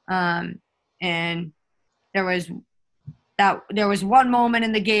 And there was one moment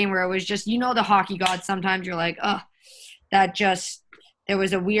in the game where it was just, the hockey gods, sometimes you're like, oh, there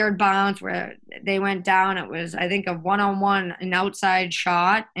was a weird bounce where they went down. It was, I think, a one-on-one, an outside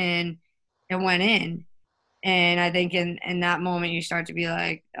shot, and it went in. And I think in that moment you start to be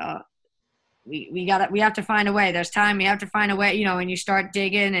like, we have to find a way. There's time. We have to find a way, and you start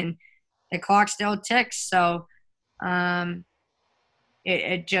digging and the clock still ticks. So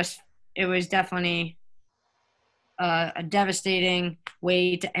it was definitely a devastating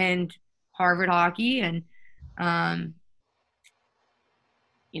way to end Harvard hockey. And,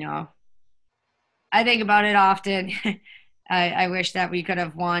 I think about it often. I wish that we could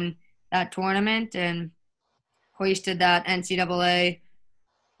have won that tournament and hoisted that NCAA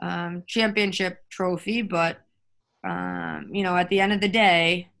championship trophy. But, at the end of the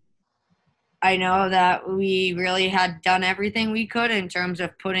day, I know that we really had done everything we could in terms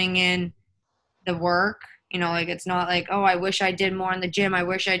of putting in the work. It's not like, oh, I wish I did more in the gym. I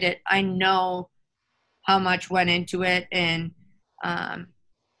wish I did. I know how much went into it, and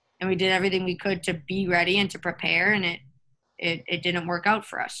we did everything we could to be ready and to prepare, and it didn't work out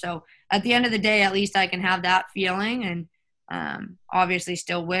for us. So at the end of the day, at least I can have that feeling, and obviously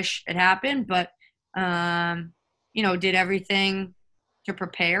still wish it happened, but did everything to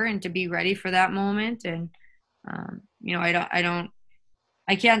prepare and to be ready for that moment. And I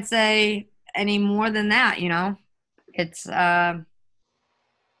can't say any more than that. It's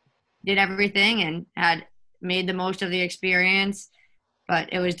did everything and had made the most of the experience. But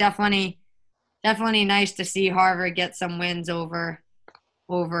it was definitely nice to see Harvard get some wins over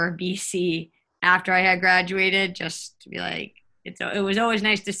BC after I had graduated, just to be like, it was always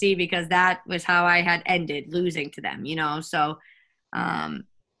nice to see, because that was how I had ended, losing to them, so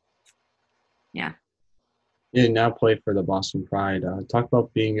yeah. You now play for the Boston Pride. Talk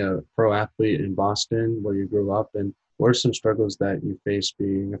about being a pro athlete in Boston, where you grew up, and what are some struggles that you faced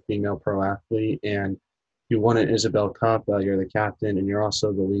being a female pro athlete? And you won an Isabel Cup. You're the captain, and you're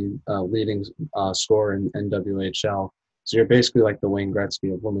also the leading scorer in NWHL. So you're basically like the Wayne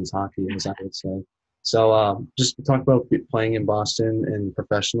Gretzky of women's hockey, as I would say. So just talk about playing in Boston and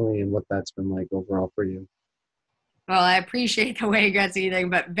professionally, and what that's been like overall for you. Well, I appreciate the Wayne Gretzky thing,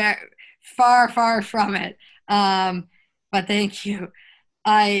 but very, far, far from it. But thank you.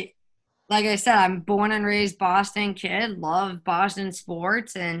 Like I said, I'm born and raised Boston kid, love Boston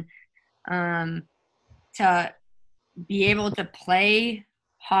sports, and to be able to play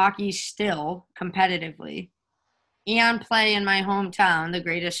hockey still competitively and play in my hometown, the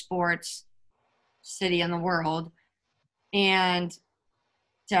greatest sports city in the world, and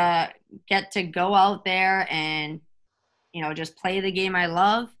to get to go out there and, just play the game I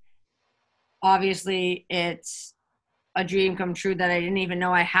love. Obviously, it's a dream come true that I didn't even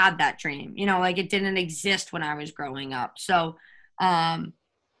know I had that dream. It didn't exist when I was growing up. So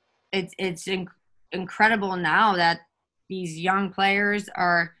it's incredible now that these young players,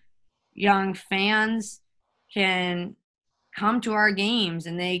 our young fans, can come to our games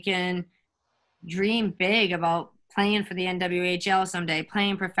and they can dream big about playing for the NWHL someday,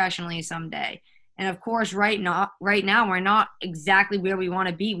 playing professionally someday. And of course, right now, we're not exactly where we want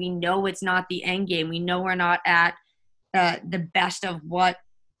to be. We know it's not the end game. We know we're not at the best of what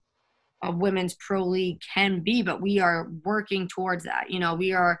a women's pro league can be, but we are working towards that.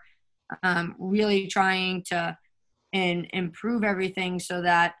 We are really trying to improve everything so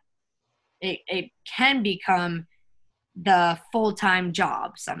that it can become the full-time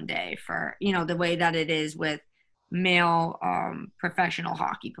job someday for, the way that it is with male professional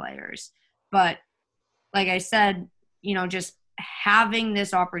hockey players. But like I said, just having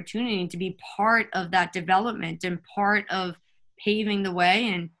this opportunity to be part of that development and part of paving the way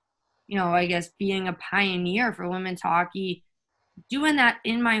and, I guess being a pioneer for women's hockey, doing that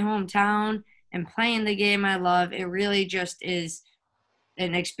in my hometown and playing the game I love, it really just is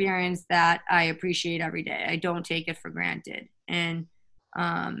an experience that I appreciate every day. I don't take it for granted. And,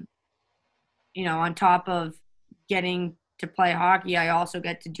 um, on top of getting to play hockey, I also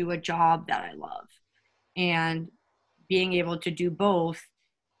get to do a job that I love. And being able to do both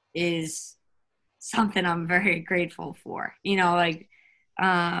is something I'm very grateful for.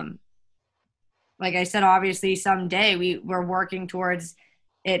 Like I said, obviously someday we're working towards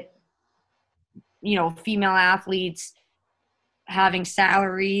it, female athletes having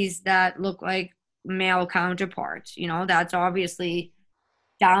salaries that look like male counterparts. That's obviously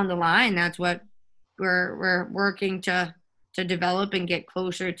down the line. That's what we're working to develop and get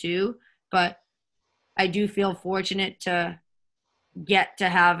closer to. But I do feel fortunate to get to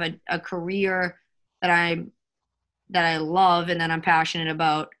have a career that I love and that I'm passionate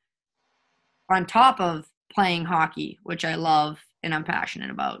about, on top of playing hockey, which I love and I'm passionate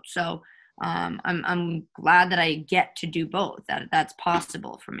about. So I'm glad that I get to do both. That's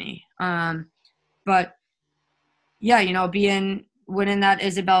possible for me. But yeah, winning that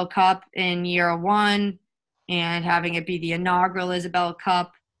Isabel Cup in year one and having it be the inaugural Isabel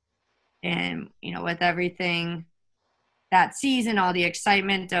Cup, and with everything that season, all the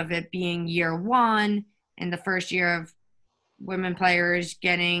excitement of it being year one and the first year of women players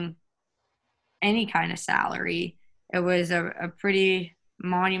getting any kind of salary, it was a pretty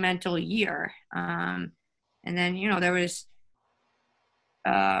monumental year. And then, there was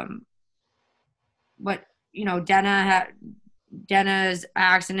Dena's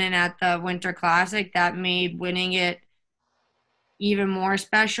accident at the Winter Classic that made winning it even more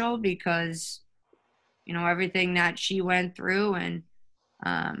special, because, everything that she went through and,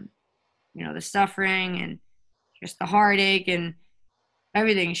 the suffering and just the heartache and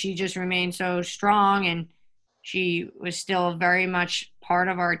everything. She just remained so strong, and she was still very much part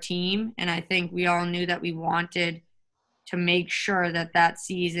of our team. And I think we all knew that we wanted to make sure that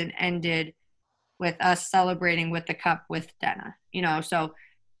season ended with us celebrating with the cup with Dena. So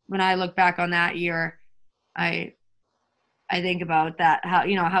when I look back on that year, I think about that,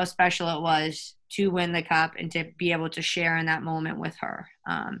 how special it was to win the cup and to be able to share in that moment with her.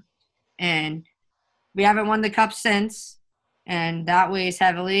 And we haven't won the cup since, and that weighs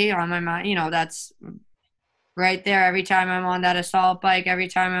heavily on my mind. That's right there. Every time I'm on that assault bike, every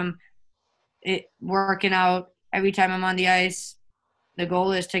time I'm working out, every time I'm on the ice, the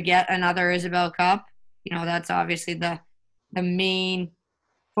goal is to get another Isabel Cup. That's obviously the main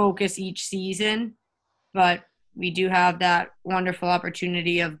focus each season, but we do have that wonderful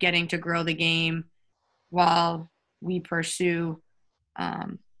opportunity of getting to grow the game while we pursue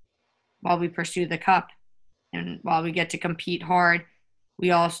the cup. And while we get to compete hard,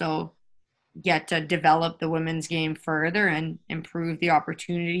 we also get to develop the women's game further and improve the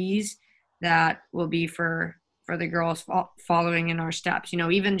opportunities that will be for the girls following in our steps.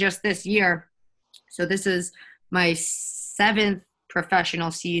 Even just this year, so this is my 7th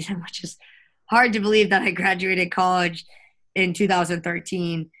professional season, which is hard to believe that I graduated college in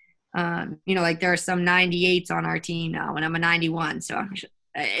 2013. There are some 98s on our team now, and I'm a 91. So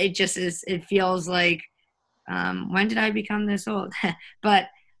it feels like, when did I become this old? But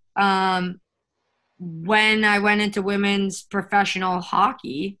when I went into women's professional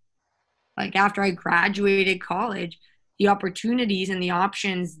hockey, like after I graduated college, the opportunities and the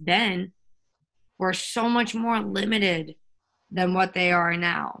options then were so much more limited than what they are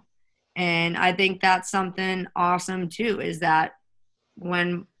now. And I think that's something awesome too, is that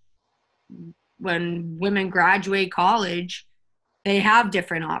when women graduate college, they have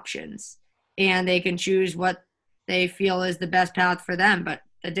different options and they can choose what they feel is the best path for them. But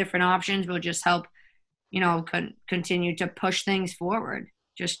the different options will just help, continue to push things forward,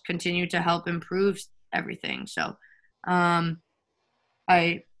 just continue to help improve everything. So I'm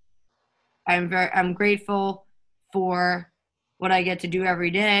grateful for what I get to do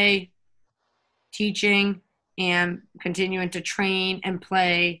every day, teaching and continuing to train and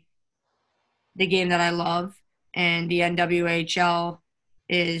play the game that I love. And the NWHL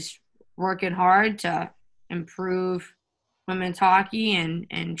is working hard to improve women's hockey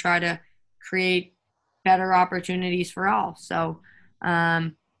and try to create better opportunities for all. So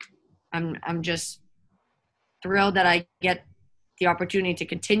I'm just thrilled that I get the opportunity to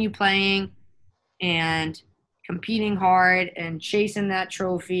continue playing and competing hard and chasing that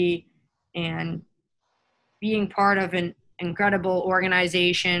trophy and being part of an incredible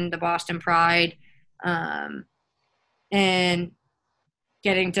organization, the Boston Pride, and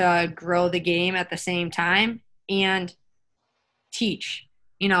getting to grow the game at the same time and teach,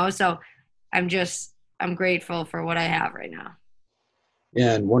 so I'm grateful for what I have right now.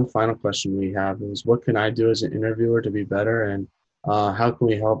 Yeah, and one final question we have is, what can I do as an interviewer to be better, and how can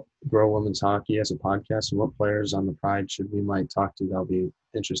we help grow women's hockey as a podcast, and what players on the Pride should we might talk to? That'll be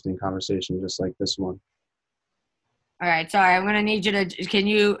interesting conversation just like this one. All right, sorry, I'm gonna need you to. Can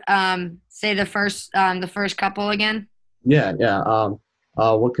you say the first couple again? Yeah, yeah.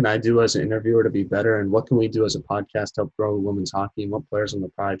 What can I do as an interviewer to be better, and what can we do as a podcast to help grow women's hockey, and what players on the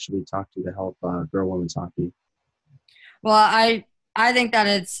Pride should we talk to help grow women's hockey? Well, I think that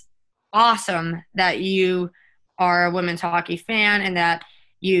it's awesome that you are a women's hockey fan and that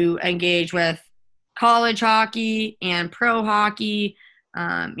you engage with college hockey and pro hockey.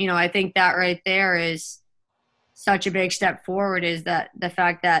 I think that right there is such a big step forward, is that the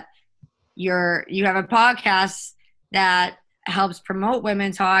fact that you have a podcast that helps promote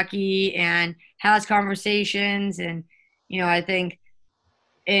women's hockey and has conversations. And I think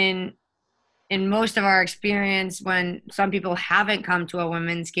in most of our experience, when some people haven't come to a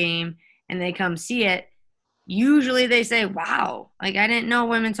women's game and they come see it, usually they say, wow, like I didn't know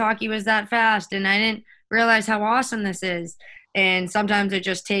women's hockey was that fast, and I didn't realize how awesome this is. And sometimes it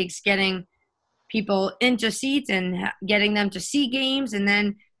just takes getting people into seats and getting them to see games, and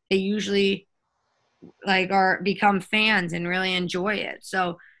then they usually become fans and really enjoy it.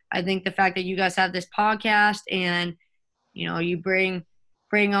 So I think the fact that you guys have this podcast and you bring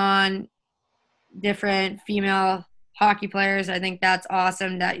on different female hockey players, I think that's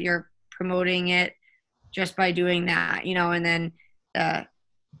awesome that you're promoting it just by doing that, and then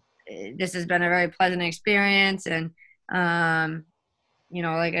this has been a very pleasant experience. And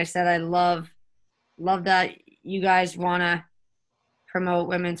like I said, I love that you guys want to promote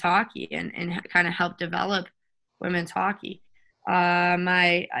women's hockey and kind of help develop women's hockey. You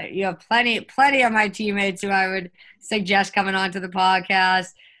have plenty of my teammates who I would suggest coming onto the podcast.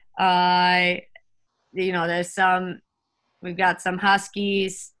 We've got some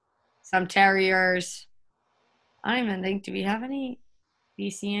Huskies, some Terriers. I don't even think, do we have any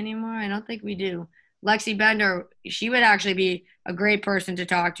BC anymore? I don't think we do. Lexi Bender, she would actually be a great person to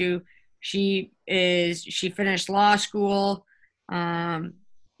talk to. She finished law school.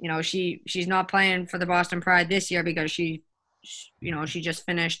 She's not playing for the Boston Pride this year because she just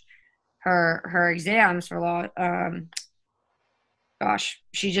finished her exams for law.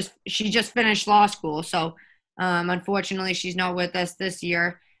 She just finished law school. So, unfortunately she's not with us this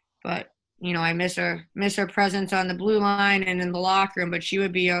year, but I miss her presence on the blue line and in the locker room, but she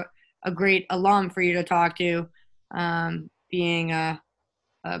would be a great alum for you to talk to, being a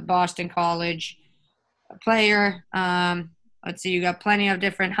Boston College player. Let's see, you got plenty of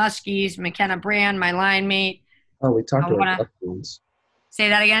different Huskies. McKenna Brand, my line mate. Oh, we talked to her brother once. Say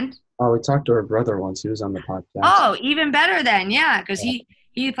that again? Oh, we talked to her brother once. He was on the podcast. Oh, even better then, yeah, because he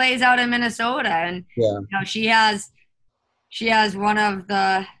plays out in Minnesota, and she has one of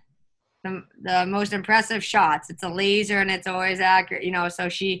the most impressive shots. It's a laser and it's always accurate, so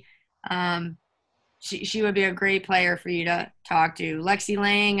she would be a great player for you to talk to. Lexi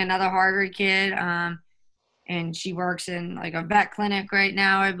Lang, another Harvard kid, and she works in like a vet clinic right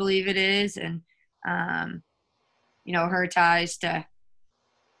now, I believe it is. And, her ties to,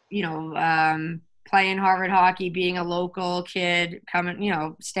 playing Harvard hockey, being a local kid,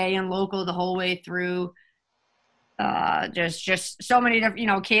 coming, staying local the whole way through. Just so many different,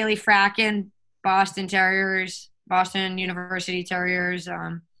 Kaylee Fracken, Boston University Terriers.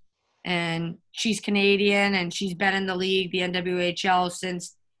 And she's Canadian, and she's been in the league, the NWHL,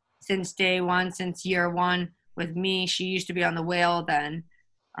 since day one, since year one with me. She used to be on the Whale then.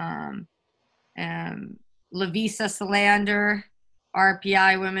 Lovisa Salander,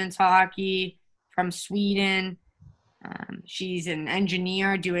 RPI women's hockey from Sweden. She's an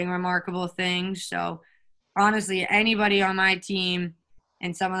engineer doing remarkable things. So honestly, anybody on my team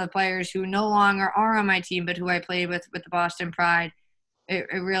and some of the players who no longer are on my team but who I played with the Boston Pride, it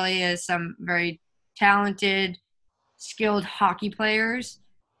really is some very talented, skilled hockey players,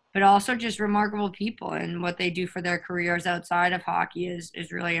 but also just remarkable people, and what they do for their careers outside of hockey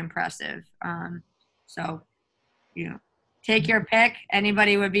is really impressive. So, take your pick.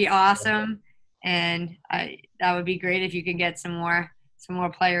 Anybody would be awesome, and that would be great if you can get some more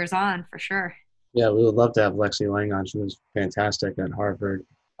players on for sure. Yeah, we would love to have Lexi Lang on. She was fantastic at Harvard.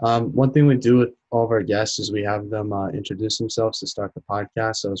 One thing we do with all of our guests is we have them introduce themselves to start the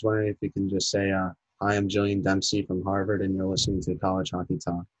podcast. So I was wondering if you can just say, hi, I'm Jillian Dempsey from Harvard, and you're listening to College Hockey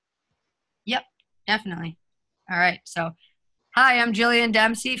Talk. Yep, definitely. All right. So Hi, I'm Jillian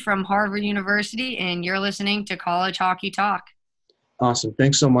Dempsey from Harvard University, and you're listening to College Hockey Talk. Awesome.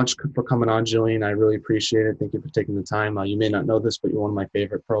 Thanks so much for coming on, Jillian. I really appreciate it. Thank you for taking the time. You may not know this, but you're one of my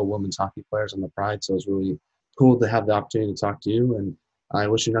favorite pro women's hockey players on the Pride, so it's really cool to have the opportunity to talk to you. And I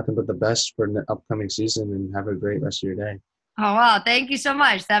wish you nothing but the best for the upcoming season, and have a great rest of your day. Oh, wow. Thank you so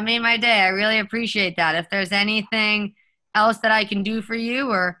much. That made my day. I really appreciate that. If there's anything else that I can do for you,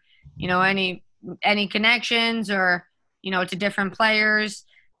 or, any connections, or, to different players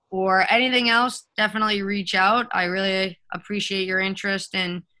or anything else, definitely reach out. I really appreciate your interest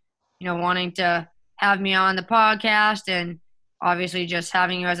in, wanting to have me on the podcast, and obviously just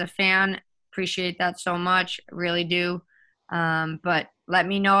having you as a fan. Appreciate that so much. Really do. But let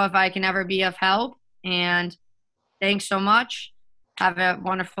me know if I can ever be of help. And thanks so much. Have a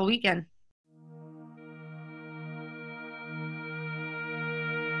wonderful weekend.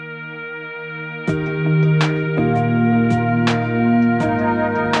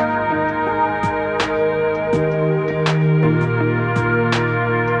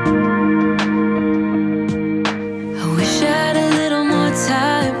 I wish I had a little more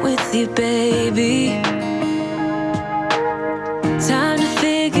time with you, baby.